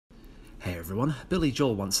Hey everyone, Billy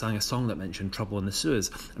Joel once sang a song that mentioned trouble in the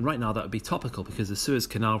Suez, and right now that would be topical because the Suez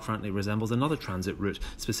Canal apparently resembles another transit route,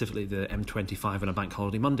 specifically the M25 on a bank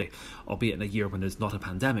holiday Monday. Albeit in a year when there's not a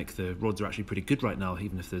pandemic, the roads are actually pretty good right now,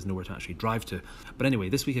 even if there's nowhere to actually drive to. But anyway,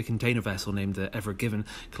 this week a container vessel named the Ever Given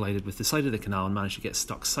collided with the side of the canal and managed to get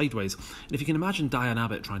stuck sideways. And if you can imagine Diane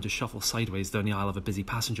Abbott trying to shuffle sideways down the aisle of a busy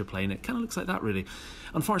passenger plane, it kind of looks like that really.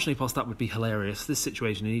 Unfortunately, whilst that would be hilarious, this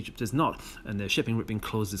situation in Egypt is not, and the shipping route being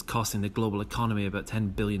closed is costing the global economy about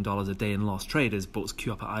 $10 billion a day in lost trade as boats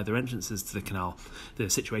queue up at either entrances to the canal. The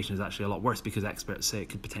situation is actually a lot worse because experts say it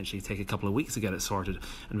could potentially take a couple of weeks to get it sorted,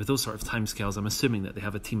 and with those sort of timescales I'm assuming that they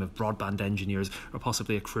have a team of broadband engineers or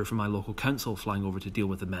possibly a crew from my local council flying over to deal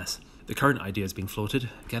with the mess. The current idea is being floated,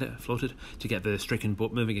 to get the stricken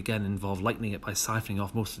boat moving again involve lightening it by siphoning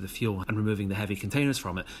off most of the fuel and removing the heavy containers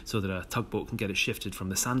from it so that a tugboat can get it shifted from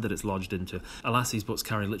the sand that it's lodged into. Alas, these boats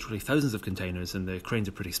carry literally thousands of containers and the cranes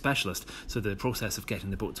are pretty specialist, so the process of getting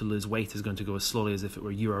the boat to lose weight is going to go as slowly as if it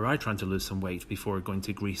were you or I trying to lose some weight before going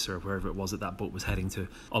to Greece or wherever it was that boat was heading to.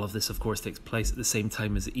 All of this of course takes place at the same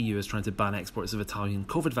time as the EU is trying to ban exports of Italian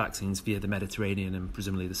COVID vaccines via the Mediterranean and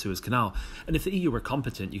presumably the Suez Canal. And if the EU were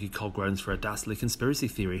competent, you could call grounds for a dastardly conspiracy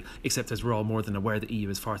theory, except as we're all more than aware the EU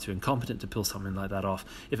is far too incompetent to pull something like that off.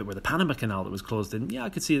 If it were the Panama Canal that was closed in, yeah, I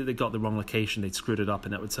could see that they got the wrong location, they'd screwed it up,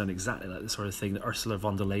 and that would sound exactly like the sort of thing that Ursula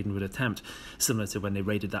von der Leyen would attempt, similar to when they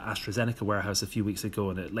raided that AstraZeneca warehouse a few weeks ago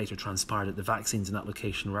and it later transpired that the vaccines in that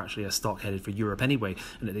location were actually a stock headed for Europe anyway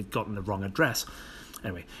and that they'd gotten the wrong address.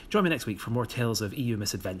 Anyway, join me next week for more tales of EU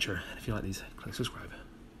misadventure. If you like these, click subscribe.